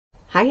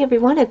Hi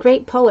everyone, a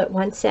great poet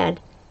once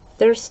said,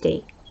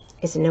 thirsty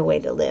is no way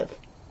to live.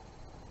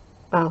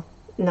 Well,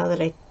 now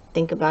that I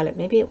think about it,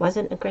 maybe it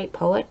wasn't a great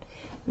poet.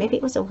 Maybe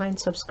it was a wine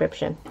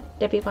subscription.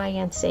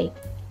 WINC.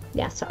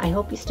 Yeah, so I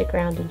hope you stick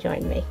around and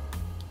join me.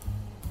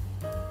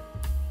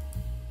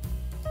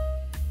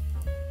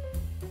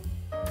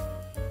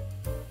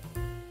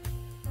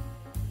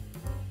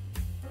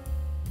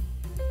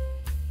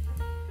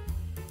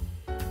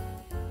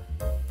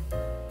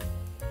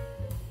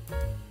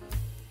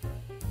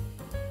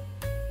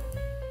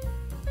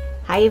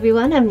 Hi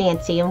everyone, I'm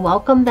Nancy and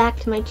welcome back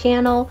to my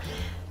channel.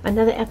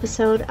 Another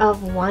episode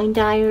of Wine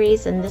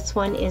Diaries, and this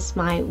one is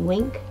my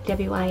Winc,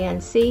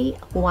 W-I-N-C,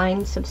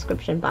 wine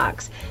subscription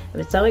box.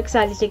 I'm so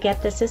excited to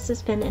get this. This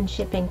has been in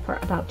shipping for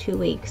about 2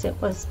 weeks. It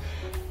was,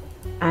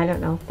 I don't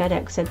know,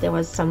 FedEx said there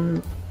was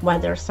some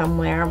weather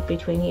somewhere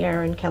between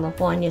here and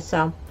California,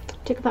 so it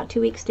took about 2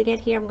 weeks to get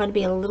here. I'm going to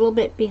be a little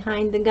bit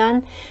behind the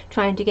gun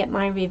trying to get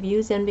my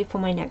reviews in before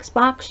my next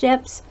box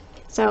ships.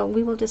 So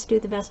we will just do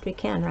the best we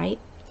can, right?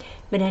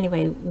 But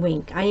anyway,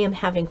 Winc, I am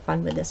having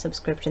fun with this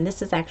subscription.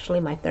 This is actually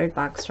my third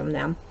box from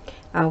them.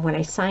 When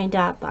I signed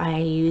up, I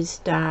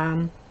used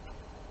a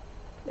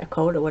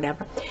code or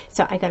whatever.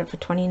 So I got it for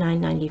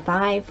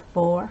 $29.95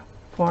 for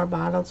 4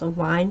 bottles of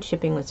wine.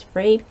 Shipping was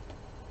free.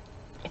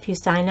 If you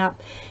sign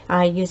up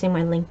using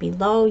my link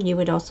below, you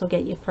would also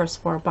get your first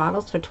 4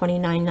 bottles for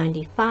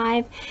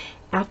 $29.95.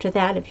 After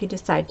that, if you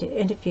decide to,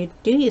 and if you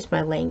do use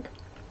my link,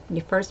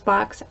 your first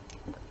box,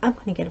 I'm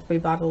going to get a free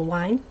bottle of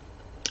wine.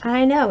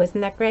 I know,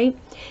 isn't that great?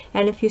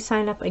 And if you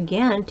sign up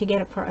again to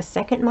get it for a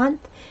second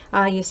month,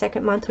 your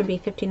second month would be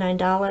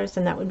 $59,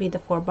 and that would be the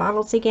 4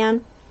 bottles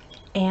again,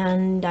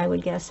 and I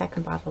would get a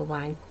second bottle of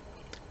wine.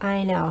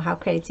 I know, how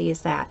crazy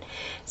is that?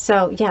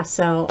 So yeah,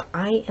 so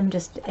I am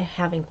just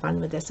having fun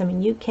with this. I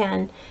mean, you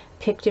can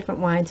pick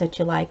different wines that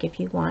you like if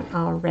you want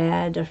all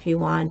red, or if you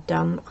want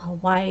all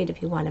white,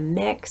 if you want a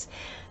mix.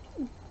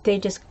 They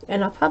just,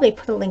 and I'll probably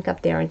put a link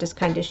up there and just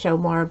kind of show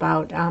more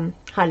about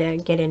how to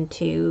get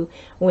into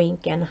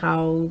Winc and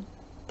how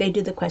they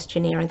do the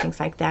questionnaire and things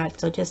like that.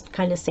 So just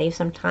kind of save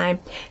some time,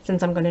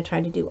 since I'm going to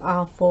try to do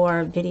all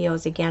 4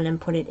 videos again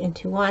and put it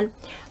into one.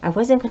 I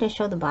wasn't going to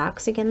show the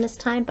box again this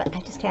time, but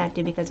I just had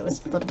to because it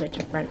was a little bit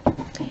different.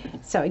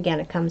 So again,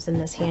 it comes in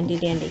this handy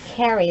dandy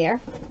carrier.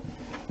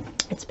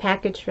 It's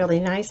packaged really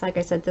nice. Like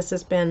I said, this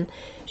has been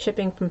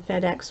shipping from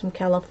FedEx from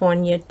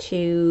California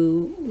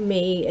to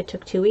me. It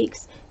took 2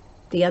 weeks.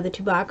 The other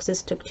 2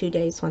 boxes took 2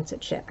 days once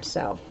it shipped.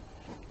 So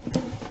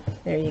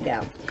there you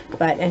go.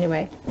 But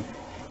anyway,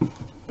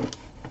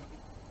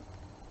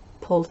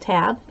 pull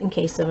tab in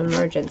case of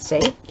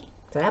emergency.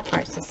 So that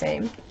part's the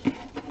same.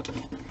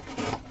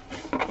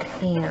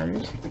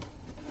 And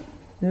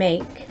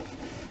make,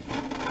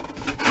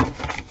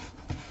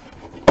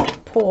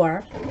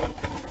 pour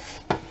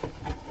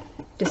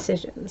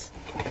decisions.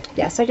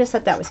 Yes, I just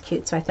thought that was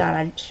cute, so I thought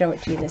I'd show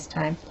it to you this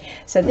time.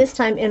 So this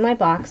time in my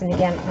box, and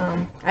again,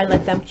 I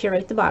let them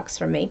curate the box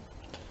for me,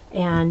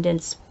 and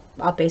it's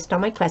all based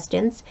on my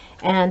questions.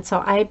 And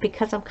so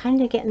because I'm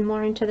kind of getting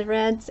more into the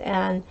reds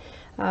and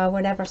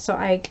whatever, so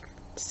I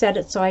set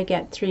it so I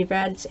get 3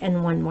 reds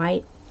and 1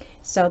 white.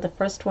 So the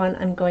first one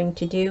I'm going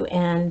to do,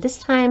 and this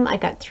time I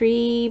got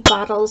 3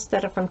 bottles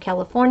that are from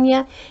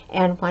California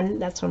and 1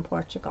 that's from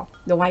Portugal.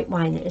 The white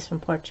wine is from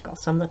Portugal,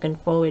 so I'm looking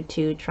forward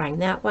to trying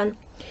that one.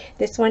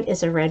 This one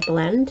is a red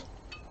blend.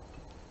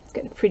 It's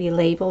got a pretty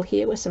label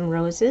here with some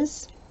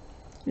roses,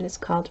 and it's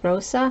called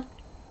Rosa,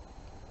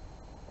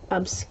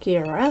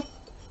 Obscura.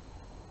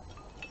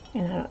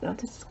 And I don't know if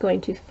this is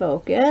going to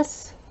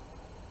focus.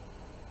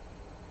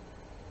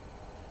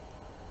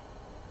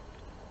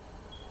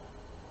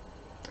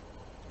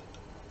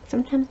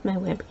 Sometimes my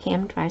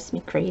webcam drives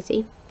me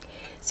crazy.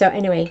 So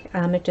anyway,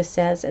 it just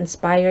says,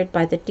 inspired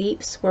by the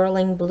deep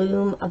swirling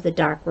bloom of the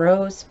dark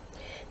rose.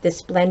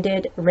 This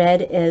blended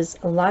red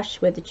is lush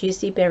with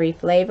juicy berry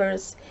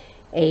flavors,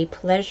 a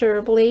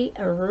pleasurably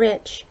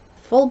rich,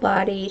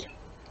 full-bodied,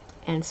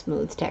 and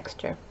smooth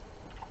texture.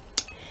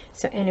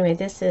 So anyway,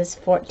 this is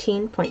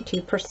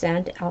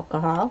 14.2%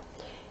 alcohol.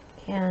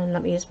 And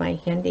let me use my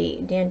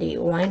handy dandy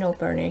wine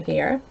opener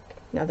here,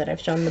 now that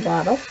I've shown the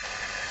bottle.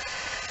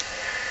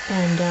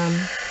 And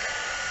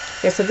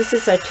yeah, so this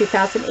is a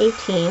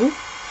 2018.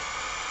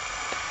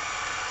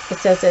 It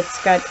says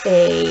it's got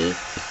a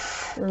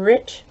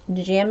rich,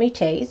 jammy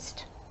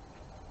taste.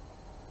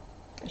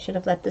 I should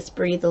have let this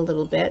breathe a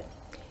little bit.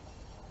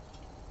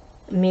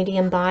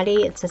 Medium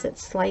body. It says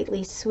it's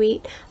slightly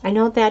sweet. I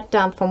know that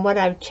from what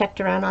I've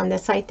checked around on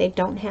this site, they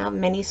don't have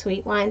many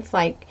sweet wines,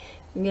 like,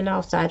 you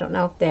know, so I don't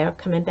know if they're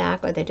coming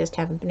back or they just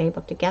haven't been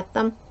able to get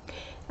them.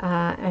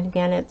 And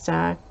again, it's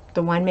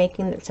the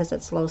winemaking that says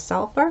it's low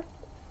sulfur.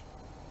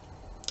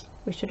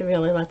 We should have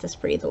really let this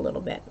breathe a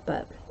little bit,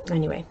 but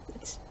anyway,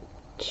 let's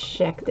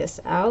check this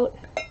out.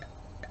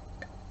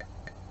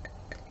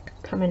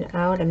 Coming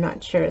out, I'm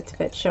not sure if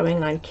it's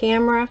showing on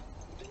camera,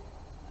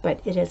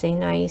 but it is a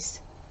nice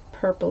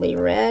purpley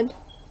red.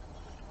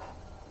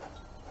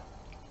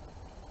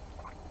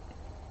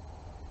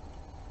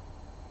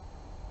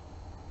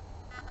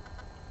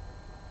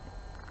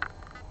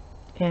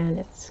 and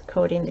it's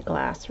coating the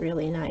glass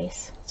really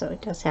nice. So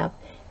it does have,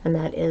 and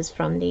that is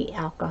from the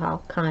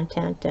alcohol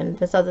content. And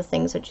there's other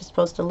things that you're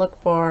supposed to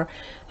look for,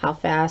 how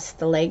fast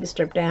the legs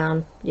drip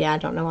down. Yeah, I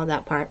don't know all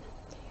that part,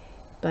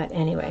 but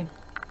anyway.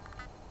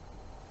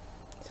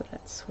 So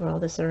let's swirl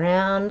this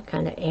around,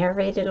 kind of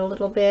aerate it a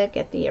little bit,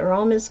 get the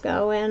aromas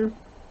going.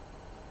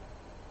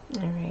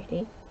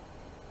 Alrighty.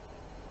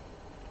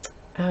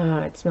 Oh,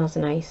 it smells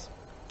nice.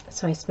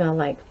 So I smell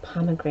like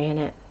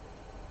pomegranate,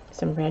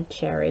 some red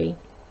cherry,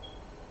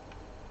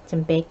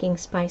 some baking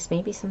spice,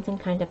 maybe something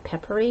kind of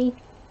peppery.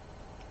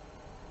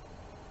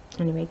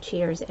 Anyway,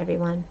 cheers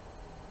everyone.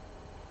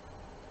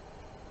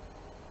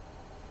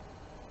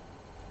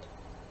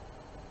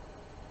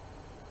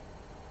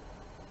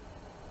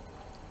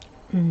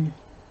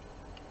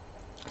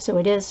 So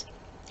it is,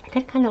 I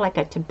got kind of like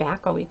a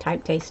tobacco-y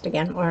type taste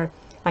again, or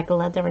like a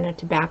leather and a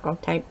tobacco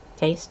type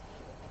taste,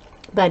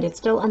 but it's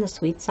still on the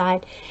sweet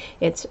side.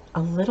 It's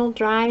a little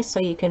dry, so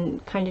you can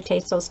kind of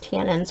taste those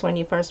tannins when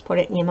you first put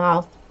it in your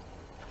mouth,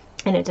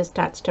 and it just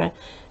starts to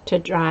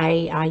dry.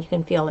 You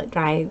can feel it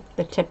dry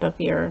the top of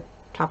your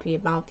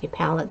mouth, your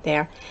palate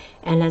there,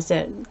 and as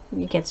it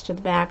gets to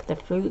the back, the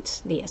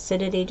fruits, the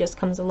acidity just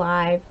comes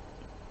alive,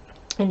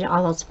 and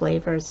all those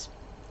flavors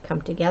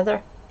come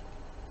together.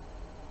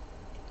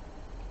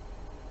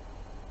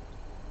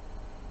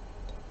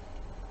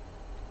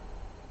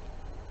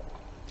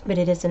 But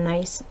it is a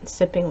nice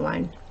sipping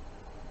wine,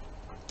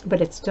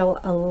 but it's still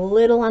a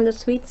little on the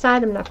sweet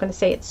side. I'm not going to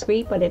say it's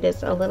sweet, but it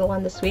is a little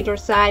on the sweeter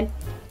side.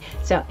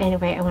 So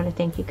anyway, I want to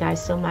thank you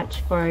guys so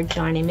much for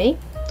joining me,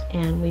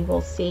 and we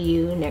will see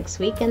you next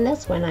week in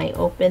this when I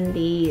open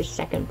the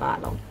second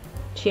bottle.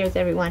 Cheers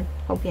everyone,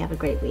 hope you have a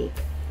great week.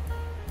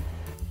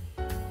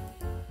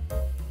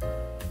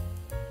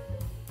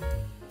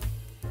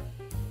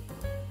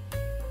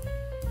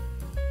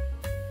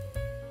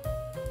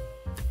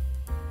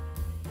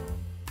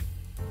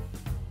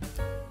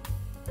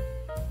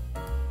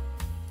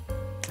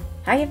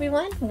 Hi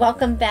everyone,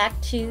 welcome back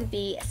to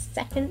the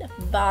second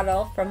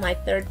bottle from my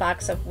third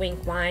box of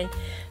Winc Wine,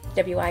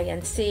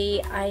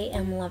 W-I-N-C. I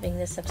am loving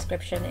this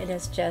subscription. It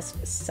is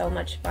just so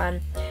much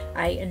fun.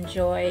 I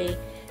enjoy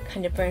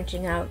kind of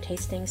branching out,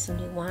 tasting some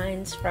new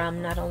wines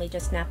from not only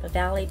just Napa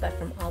Valley, but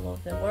from all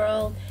over the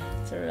world.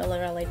 It's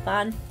really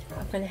fun.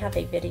 I'm going to have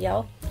a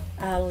video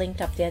linked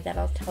up there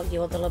that'll tell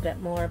you a little bit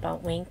more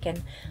about Winc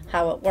and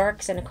how it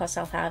works, and of course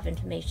I'll have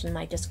information in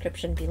my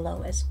description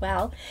below as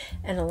well,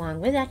 and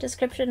along with that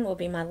description will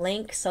be my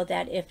link, so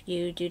that if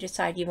you do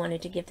decide you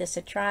wanted to give this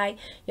a try,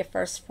 your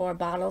first 4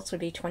 bottles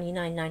would be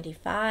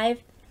 $29.95,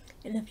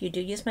 and if you do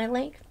use my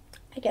link,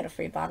 I get a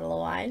free bottle of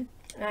wine.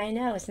 I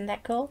know, isn't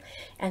that cool?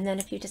 And then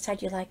if you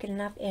decide you like it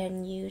enough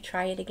and you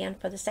try it again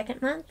for the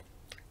second month,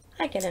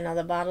 I get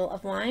another bottle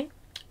of wine.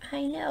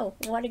 I know,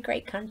 what a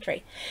great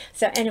country.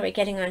 So anyway,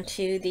 getting on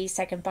to the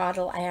second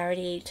bottle, I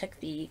already took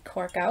the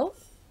cork out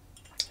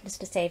just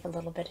to save a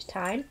little bit of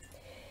time.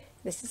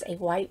 This is a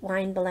white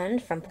wine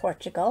blend from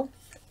Portugal.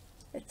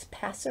 It's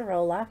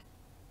Passarola,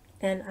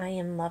 and I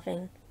am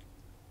loving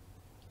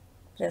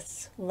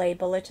this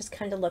label. It just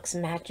kind of looks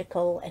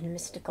magical and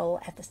mystical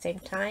at the same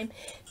time.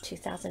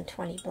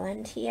 2020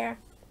 blend here.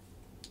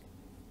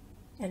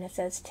 And it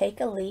says, take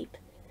a leap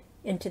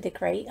into the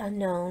great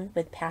unknown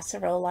with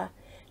Passarola,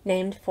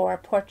 named for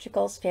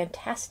Portugal's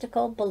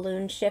fantastical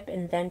balloon ship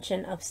invention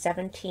of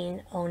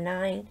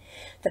 1709.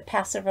 The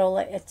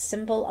Passarola, its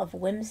symbol of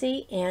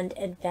whimsy and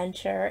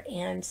adventure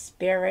and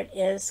spirit,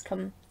 is,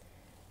 I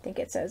think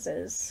it says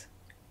is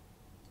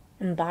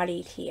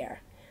embodied here.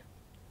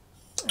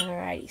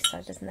 Alrighty,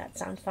 so doesn't that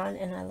sound fun?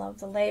 And I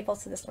love the label,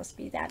 so this must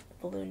be that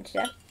balloon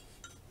ship.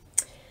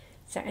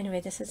 So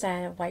anyway, this is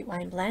a white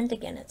wine blend.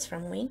 Again, it's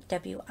from Winc,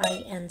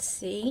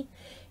 W-I-N-C.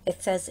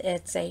 It says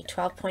it's a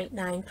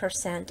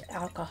 12.9%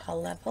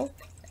 alcohol level.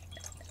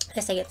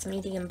 I say it's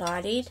medium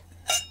bodied,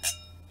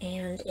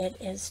 and it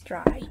is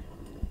dry.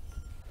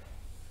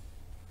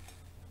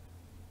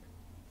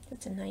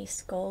 It's a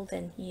nice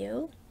golden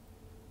hue,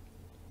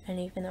 and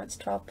even though it's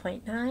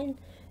 12.9,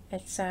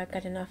 it's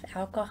got enough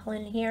alcohol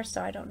in here,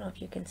 so I don't know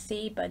if you can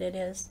see, but it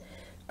is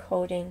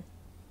coating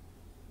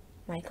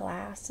my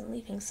glass and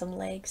leaving some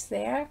legs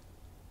there.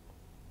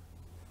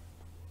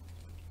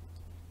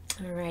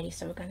 Alrighty,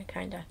 so we're going to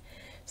kind of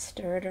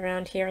stir it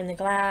around here in the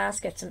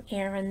glass, get some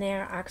air in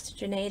there,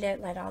 oxygenate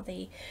it, let all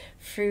the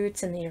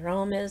fruits and the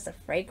aromas, the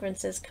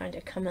fragrances kind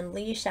of come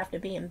unleashed after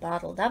being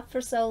bottled up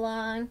for so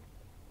long.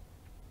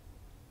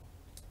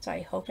 So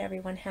I hope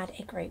everyone had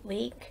a great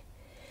week.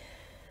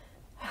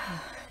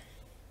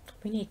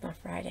 We need more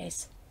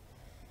Fridays.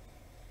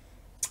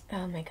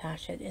 Oh my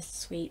gosh, it is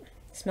sweet.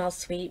 It smells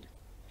sweet.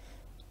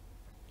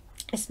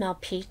 I smell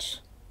peach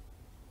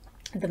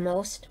the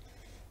most.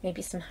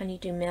 Maybe some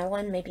honeydew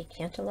melon, maybe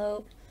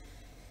cantaloupe,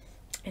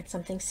 and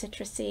something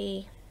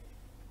citrusy,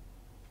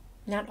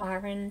 not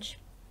orange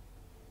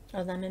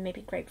or lemon,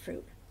 maybe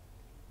grapefruit.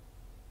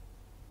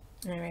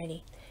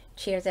 Alrighty.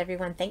 Cheers,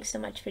 everyone. Thanks so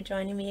much for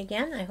joining me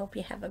again. I hope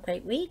you have a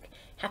great week.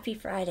 Happy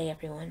Friday,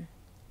 everyone.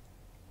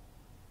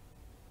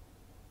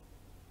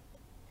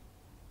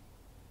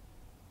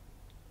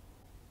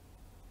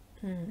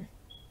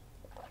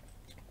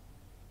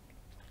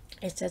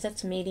 It says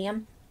it's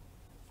medium,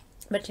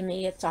 but to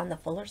me it's on the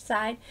fuller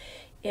side.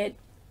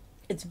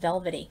 It's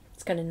velvety.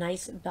 It's got a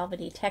nice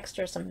velvety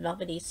texture, some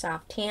velvety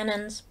soft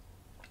tannins.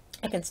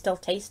 I can still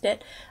taste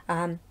it.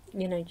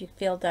 You know, you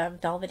feel the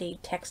velvety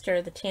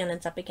texture, the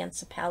tannins up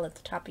against the palate,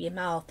 the top of your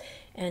mouth,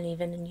 and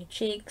even in your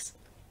cheeks.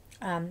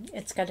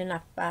 It's got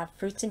enough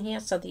fruits in here,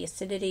 so the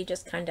acidity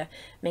just kind of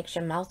makes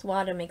your mouth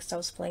water, makes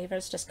those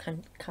flavors just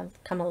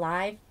come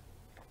alive.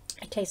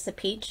 I taste the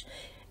peach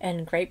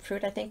and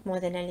grapefruit, I think, more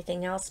than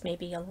anything else.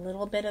 Maybe a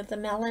little bit of the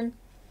melon.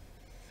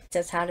 It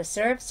says how to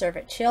serve. Serve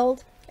it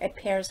chilled. It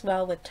pairs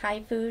well with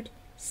Thai food,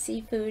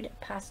 seafood,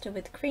 pasta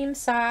with cream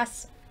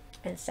sauce,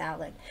 and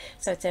salad.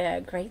 So it's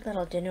a great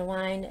little dinner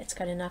wine. It's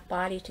got enough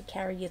body to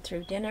carry you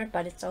through dinner,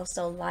 but it's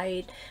also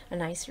light, a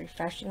nice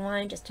refreshing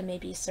wine just to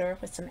maybe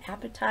serve with some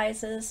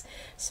appetizers,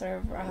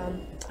 serve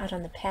out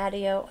on the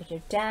patio or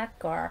your deck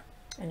or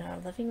in a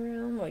living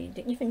room or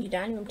even your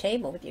dining room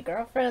table with your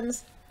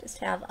girlfriends. Just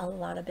have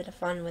a bit of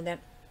fun with it.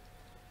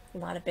 A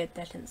lot of it,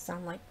 that didn't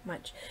sound like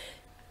much.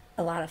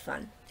 A lot of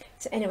fun.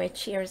 So anyway,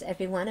 cheers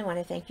everyone. I want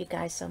to thank you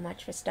guys so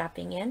much for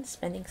stopping in,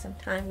 spending some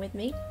time with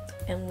me,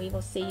 and we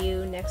will see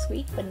you next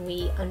week when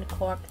we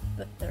uncork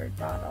the 3rd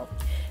bottle.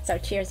 So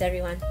cheers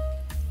everyone.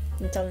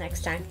 Until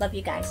next time. Love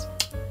you guys.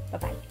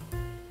 Bye-bye.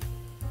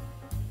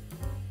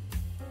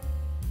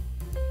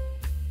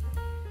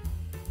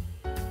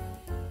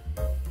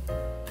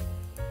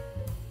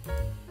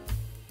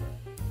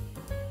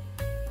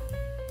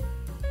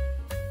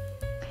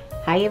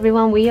 Hi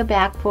everyone, we are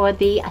back for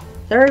the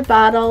 3rd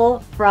bottle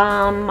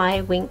from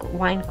my Winc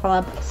Wine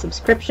Club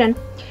subscription.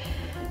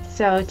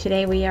 So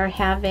today we are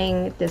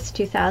having this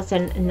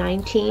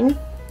 2019.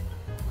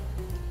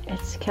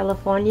 It's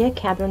California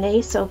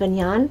Cabernet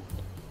Sauvignon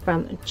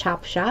from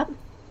Chop Shop.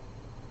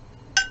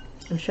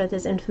 I'm sure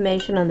there's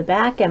information on the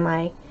back, and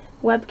my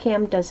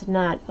webcam does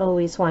not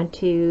always want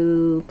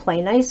to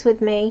play nice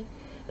with me,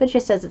 but it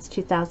just says it's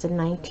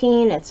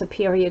 2019, it's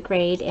superior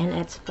grade, and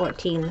it's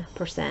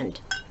 14%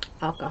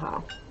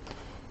 alcohol.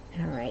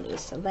 Alrighty,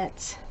 so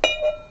let's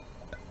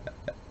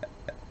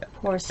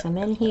pour some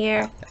in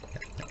here.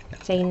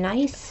 It's a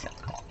nice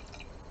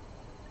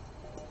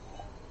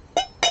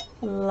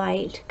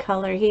light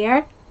color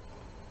here.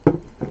 It's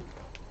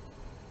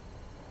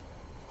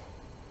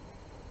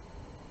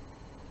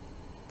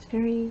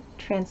very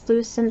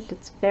translucent.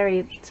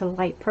 It's a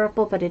light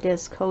purple, but it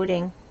is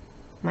coating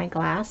my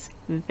glass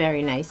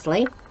very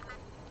nicely.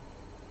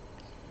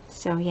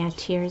 So yeah,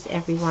 cheers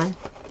everyone.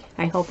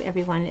 I hope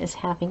everyone is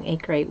having a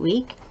great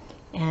week.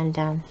 And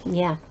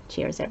yeah,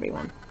 cheers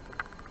everyone.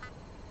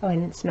 Oh, I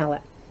didn't smell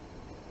it.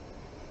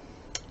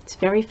 It's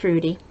very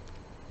fruity.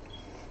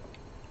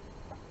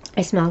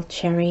 I smell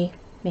cherry,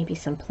 maybe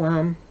some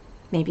plum,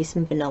 maybe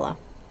some vanilla.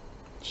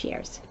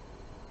 Cheers.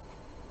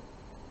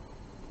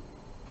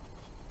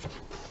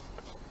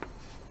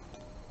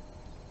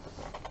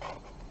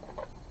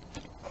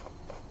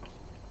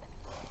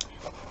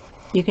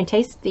 You can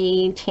taste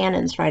the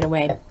tannins right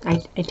away.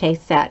 I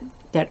taste that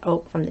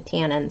oak from the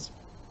tannins.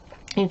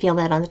 You feel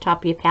that on the top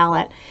of your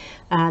palate,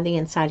 the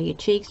inside of your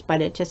cheeks, but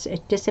it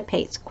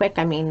dissipates quick.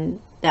 I mean,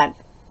 that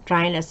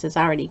dryness is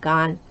already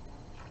gone.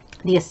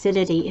 The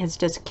acidity has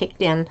just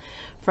kicked in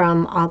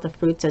from all the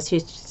fruits as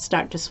you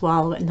start to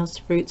swallow it, and those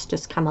fruits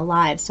just come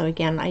alive. So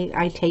again,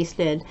 I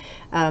tasted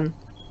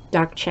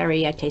dark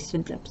cherry, I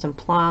tasted some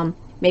plum,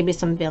 maybe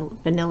some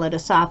vanilla to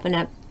soften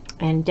it,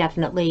 and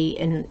definitely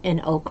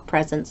an oak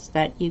presence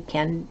that you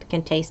can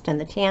taste in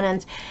the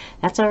tannins.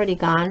 That's already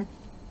gone.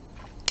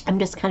 I'm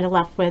just kind of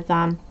left with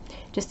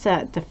just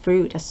the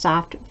fruit, a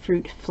soft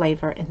fruit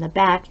flavor in the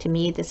back. To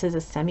me, this is a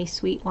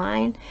semi-sweet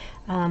wine.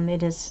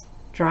 It is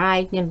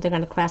dry. You know, they're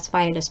going to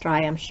classify it as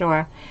dry, I'm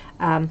sure.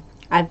 I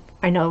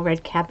know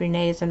red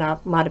Cabernets and a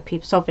lot of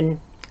people.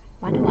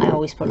 Why do I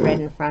always put red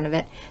in front of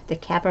it? The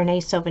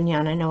Cabernet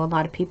Sauvignon. I know a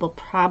lot of people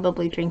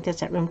probably drink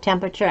this at room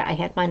temperature. I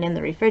had mine in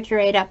the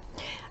refrigerator.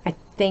 I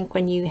think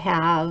when you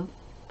have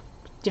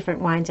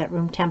different wines at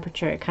room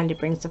temperature, it kind of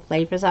brings the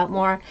flavors out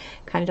more,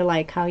 kind of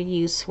like how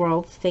you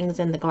swirl things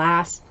in the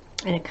glass,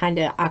 and it kind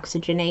of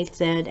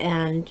oxygenates it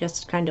and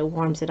just kind of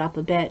warms it up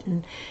a bit,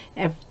 and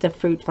the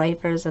fruit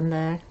flavors and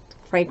the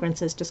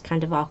fragrances just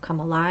kind of all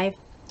come alive.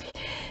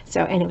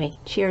 So anyway,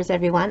 cheers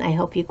everyone. I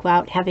hope you go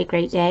out, have a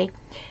great day.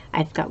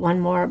 I've got one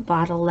more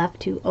bottle left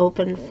to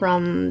open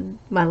from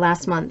my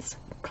last month's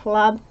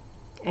club,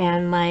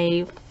 and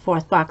my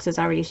 4th box is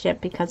already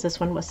shipped because this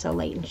one was so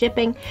late in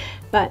shipping,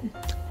 but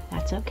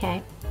that's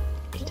okay.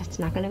 It's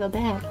not going to go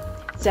bad.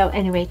 So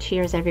anyway,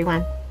 cheers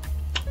everyone.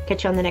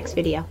 Catch you on the next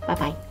video.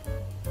 Bye-bye.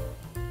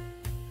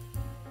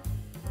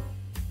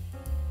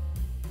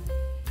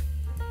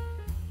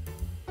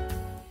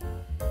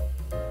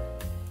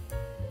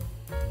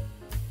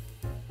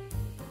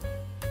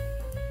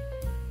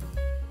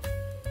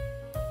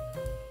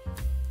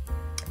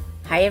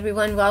 Hi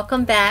everyone,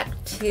 welcome back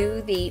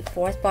to the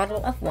 4th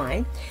bottle of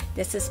wine.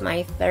 This is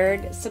my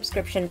 3rd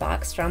subscription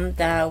box from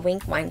the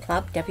Winc Wine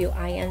Club,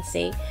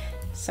 WINC.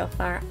 So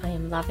far, I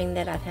am loving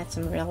that. I've had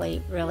some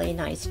really, really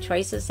nice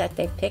choices that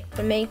they've picked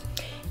for me,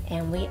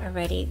 and we are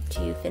ready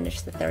to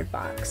finish the third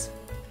box.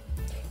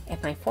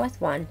 And my fourth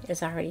one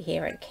is already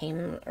here. It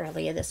came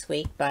earlier this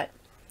week, but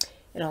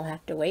it'll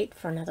have to wait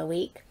for another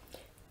week.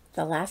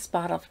 The last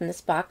bottle from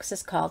this box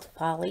is called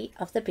Folly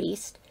of the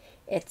Beast.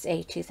 It's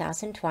a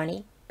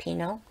 2020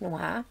 Pinot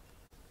Noir.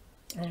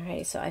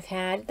 Alright, so I've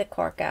had the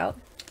cork out.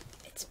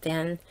 It's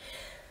been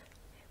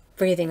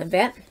breathing a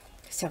bit.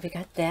 So we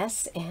got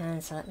this,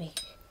 and so let me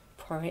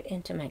pour it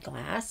into my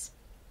glass.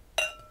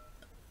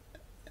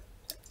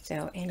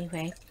 So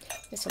anyway,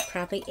 this will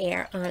probably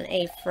air on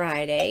a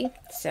Friday.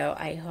 So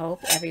I hope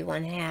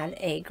everyone had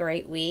a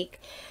great week.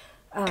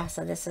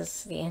 So this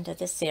is the end of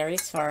this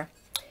series for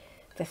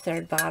the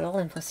third bottle,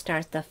 and we'll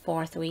start the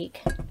fourth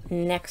week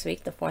next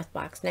week, the fourth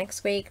box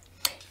next week.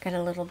 Got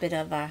a little bit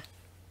of a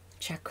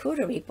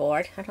charcuterie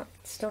board.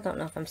 Still don't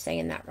know if I'm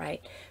saying that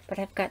right, but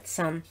I've got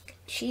some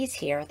cheese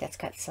here that's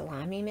got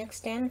salami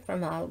mixed in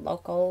from a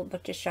local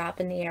butcher shop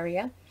in the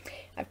area.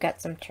 I've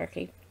got some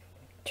turkey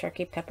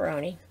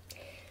pepperoni.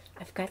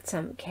 I've got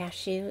some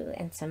cashew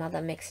and some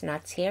other mixed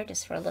nuts here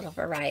just for a little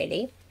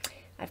variety.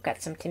 I've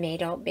got some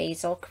tomato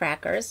basil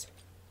crackers,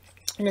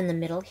 and in the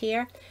middle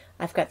here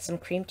I've got some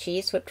cream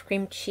cheese, whipped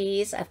cream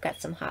cheese. I've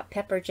got some hot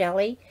pepper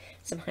jelly,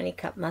 some honey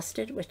cut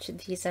mustard, which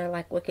these are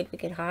like wicked,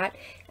 wicked hot.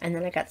 And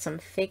then I got some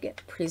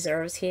fig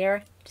preserves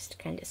here, just to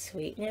kind of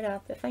sweeten it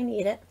up if I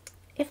need it.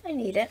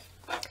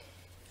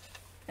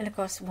 And of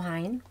course,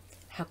 wine.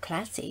 How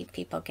classy.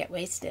 People get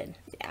wasted.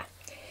 Yeah.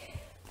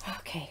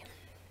 Okay.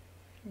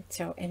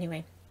 So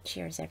anyway,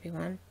 cheers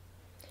everyone.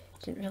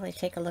 Didn't really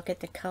take a look at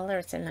the color.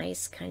 It's a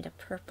nice kind of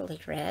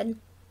purpley red.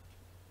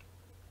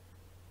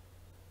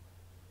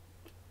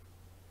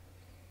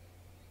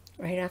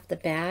 Right off the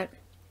bat,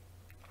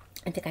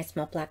 I think I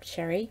smell black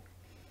cherry,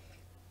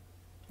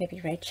 maybe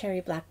red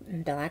cherry,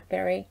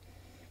 blackberry.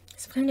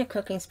 Some kind of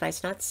cooking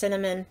spice, not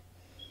cinnamon,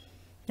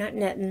 not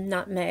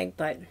nutmeg,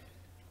 but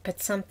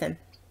something.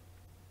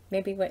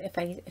 Maybe if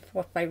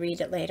I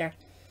read it later,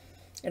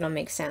 it'll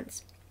make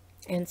sense.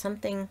 And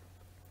something,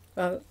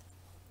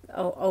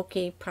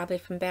 oaky, probably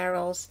from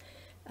barrels.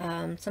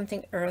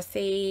 Something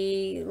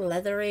earthy,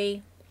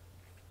 leathery.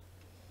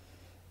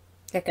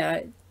 Like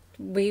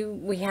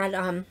we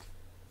had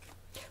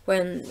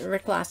when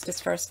Rick lost his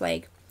first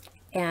leg,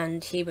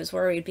 and he was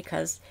worried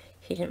because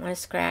he didn't want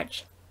to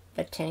scratch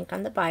the tank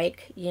on the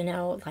bike. You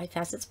know, life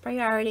has its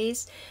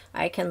priorities.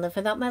 I can live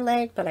without my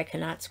leg, but I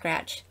cannot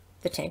scratch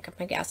the tank of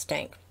my gas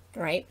tank,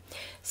 right?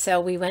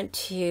 So we went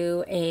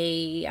to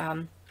a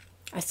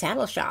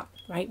saddle shop,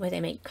 right, where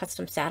they make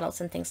custom saddles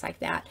and things like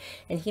that,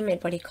 and he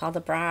made what he called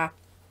a bra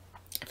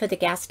for the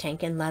gas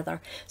tank in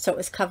leather. So it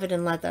was covered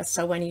in leather,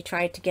 so when he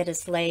tried to get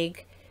his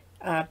leg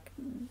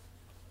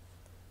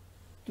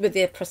with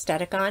the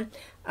prosthetic on,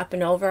 up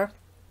and over,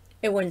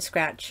 it wouldn't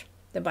scratch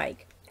the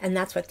bike. And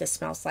that's what this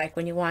smells like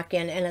when you walk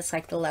in, and it's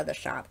like the leather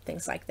shop,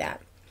 things like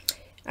that.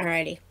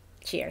 Alrighty,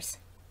 cheers.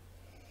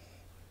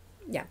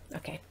 Yeah,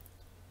 okay.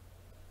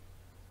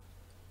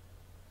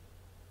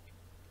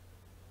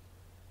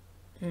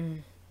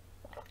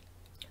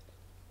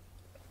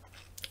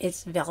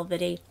 It's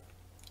velvety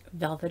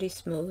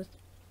smooth.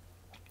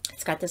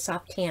 It's got the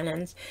soft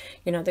tannins,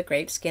 you know, the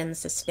grape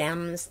skins, the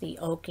stems, the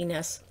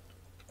oakiness.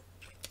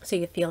 So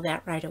you feel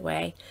that right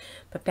away.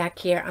 But back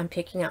here, I'm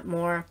picking up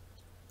more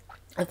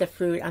of the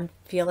fruit. I'm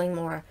feeling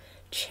more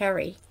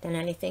cherry than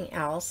anything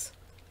else.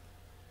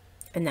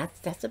 And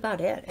that's about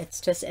it.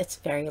 It's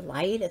very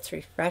light. It's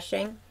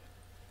refreshing.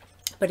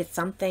 But it's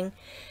something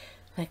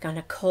like on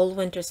a cold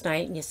winter's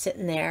night, and you're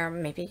sitting there,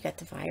 maybe you got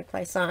the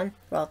fireplace on.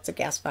 Well, it's a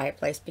gas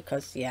fireplace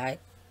because, yeah, I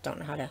don't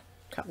know how to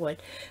cut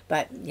wood.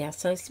 But, yeah,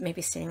 so it's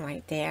maybe sitting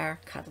right there,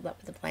 cuddled up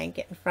with a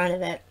blanket in front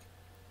of it,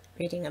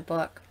 reading a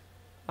book,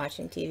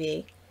 watching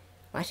TV,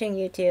 watching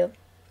YouTube,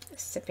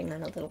 sipping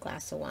on a little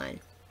glass of wine.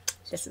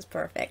 This is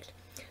perfect.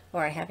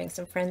 Or having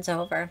some friends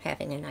over,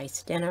 having a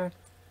nice dinner,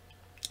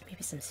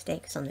 maybe some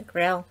steaks on the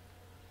grill,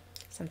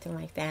 something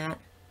like that.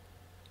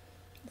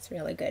 It's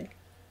really good.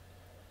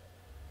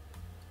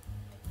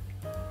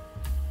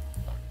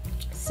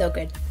 So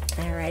good.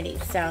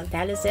 Alrighty, so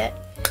that is it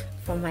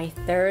for my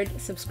third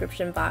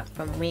subscription box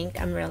from Winc.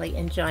 I'm really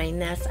enjoying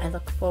this. I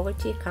look forward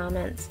to your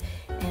comments,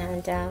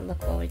 and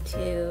look forward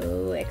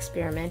to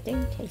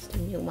experimenting,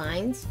 tasting new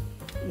wines,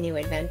 new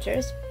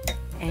adventures,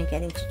 and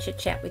getting to chit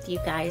chat with you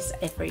guys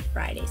every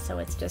Friday. So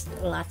it's just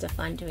lots of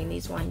fun doing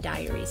these wine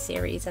diary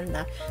series and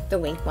the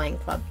Winc Wine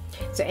Club.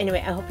 So anyway,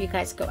 I hope you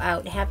guys go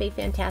out, have a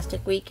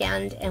fantastic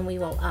weekend, and we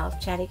will all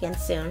chat again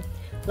soon.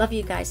 Love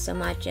you guys so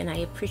much, and I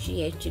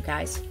appreciate you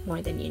guys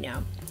more than you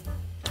know.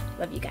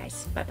 Love you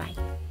guys. Bye-bye.